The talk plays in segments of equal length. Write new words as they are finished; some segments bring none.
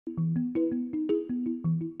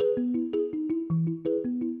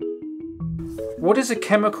What is a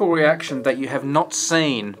chemical reaction that you have not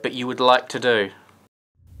seen but you would like to do?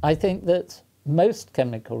 I think that most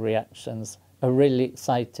chemical reactions are really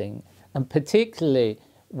exciting, and particularly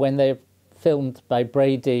when they're filmed by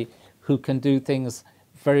Brady, who can do things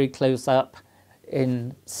very close up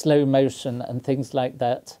in slow motion and things like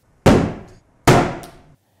that.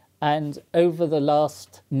 And over the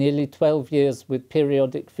last nearly 12 years with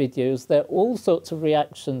periodic videos, there are all sorts of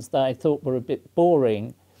reactions that I thought were a bit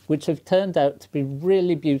boring, which have turned out to be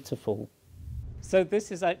really beautiful. So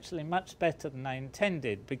this is actually much better than I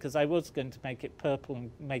intended, because I was going to make it purple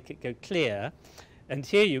and make it go clear. And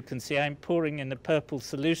here you can see I'm pouring in a purple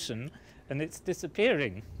solution and it's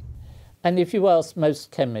disappearing. And if you ask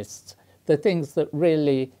most chemists, the things that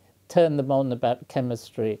really turn them on about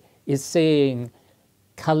chemistry is seeing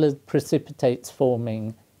coloured precipitates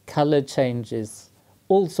forming, colour changes,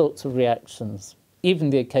 all sorts of reactions, even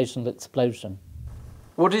the occasional explosion.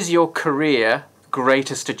 What is your career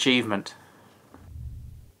greatest achievement?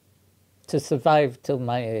 To survive till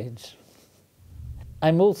my age.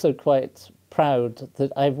 I'm also quite proud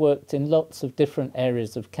that I've worked in lots of different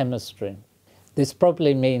areas of chemistry. This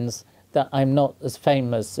probably means that I'm not as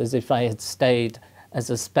famous as if I had stayed as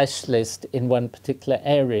a specialist in one particular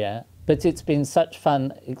area, but it's been such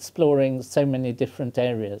fun exploring so many different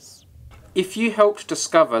areas. If you helped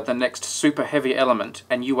discover the next super heavy element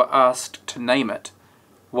and you were asked to name it,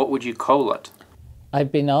 what would you call it? I've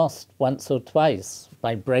been asked once or twice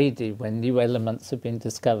by Brady when new elements have been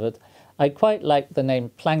discovered. I quite like the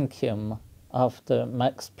name Plancium after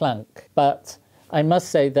Max Planck, but I must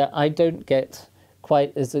say that I don't get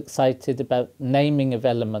quite as excited about naming of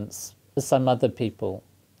elements as some other people.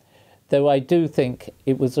 Though I do think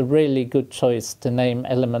it was a really good choice to name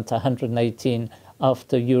element 118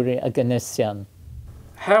 after Yuri Oganessian.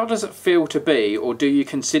 How does it feel to be, or do you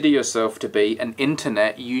consider yourself to be, an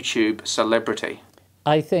internet YouTube celebrity?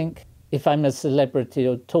 I think if I'm a celebrity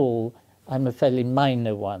at all, I'm a fairly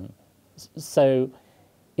minor one. So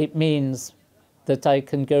it means that I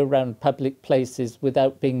can go around public places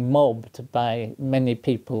without being mobbed by many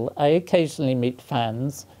people. I occasionally meet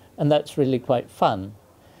fans, and that's really quite fun.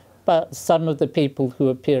 But some of the people who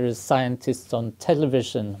appear as scientists on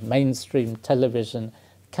television, mainstream television,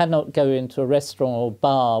 cannot go into a restaurant or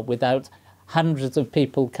bar without hundreds of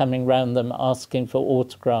people coming round them asking for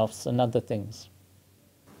autographs and other things.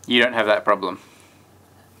 You don't have that problem?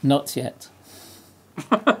 Not yet.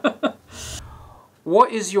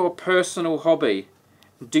 What is your personal hobby?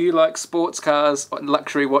 Do you like sports cars or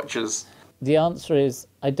luxury watches? The answer is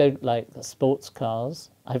I don't like sports cars.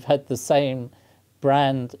 I've had the same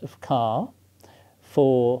brand of car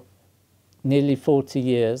for nearly 40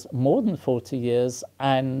 years, more than 40 years,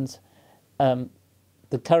 and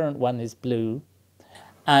the current one is blue.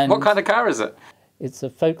 And what kind of car is it? It's a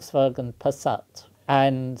Volkswagen Passat.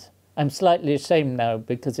 And I'm slightly ashamed now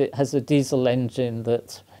because it has a diesel engine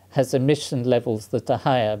that has emission levels that are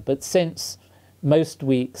higher. But since most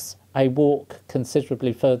weeks I walk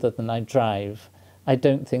considerably further than I drive, I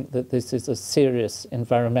don't think that this is a serious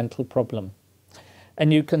environmental problem.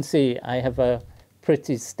 And you can see I have a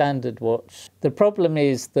pretty standard watch. The problem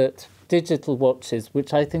is that digital watches,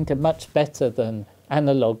 which I think are much better than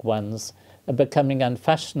analog ones, are becoming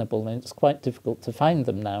unfashionable, and it's quite difficult to find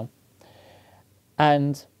them now.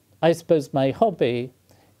 And I suppose my hobby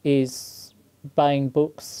is buying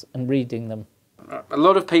books and reading them. A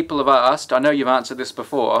lot of people have asked, I know you've answered this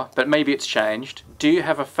before, but maybe it's changed. Do you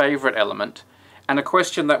have a favourite element? And a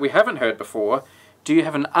question that we haven't heard before, do you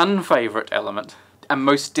have an unfavourite element? A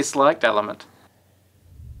most disliked element?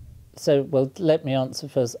 So, well, let me answer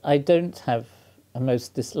first. I don't have a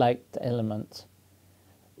most disliked element.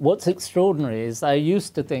 What's extraordinary is I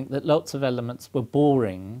used to think that lots of elements were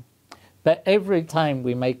boring, but every time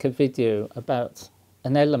we make a video about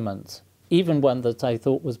an element, even one that I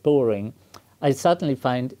thought was boring, I suddenly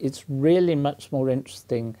find it's really much more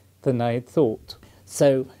interesting than I had thought.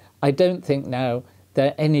 So I don't think now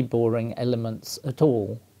there are any boring elements at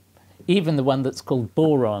all. Even the one that's called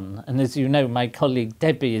boron, and as you know, my colleague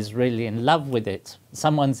Debbie is really in love with it.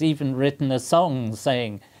 Someone's even written a song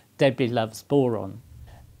saying Debbie loves boron.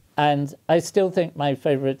 And I still think my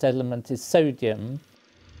favourite element is sodium,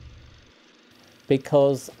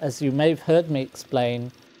 because, as you may have heard me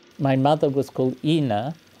explain, my mother was called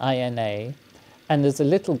Ina, I-N-A, and as a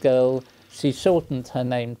little girl, she shortened her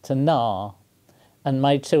name to Na, and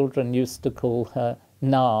my children used to call her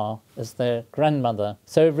Na as their grandmother.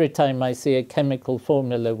 So every time I see a chemical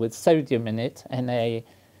formula with sodium in it, Na,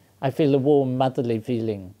 I feel a warm motherly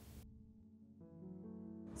feeling.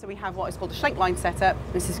 So we have what is called a Schlenk line setup.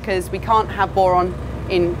 This is because we can't have boron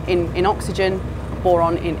in oxygen.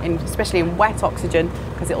 boron, especially in wet oxygen,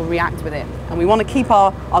 because it will react with it. And we want to keep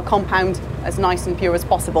our compound as nice and pure as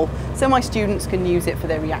possible so my students can use it for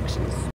their reactions.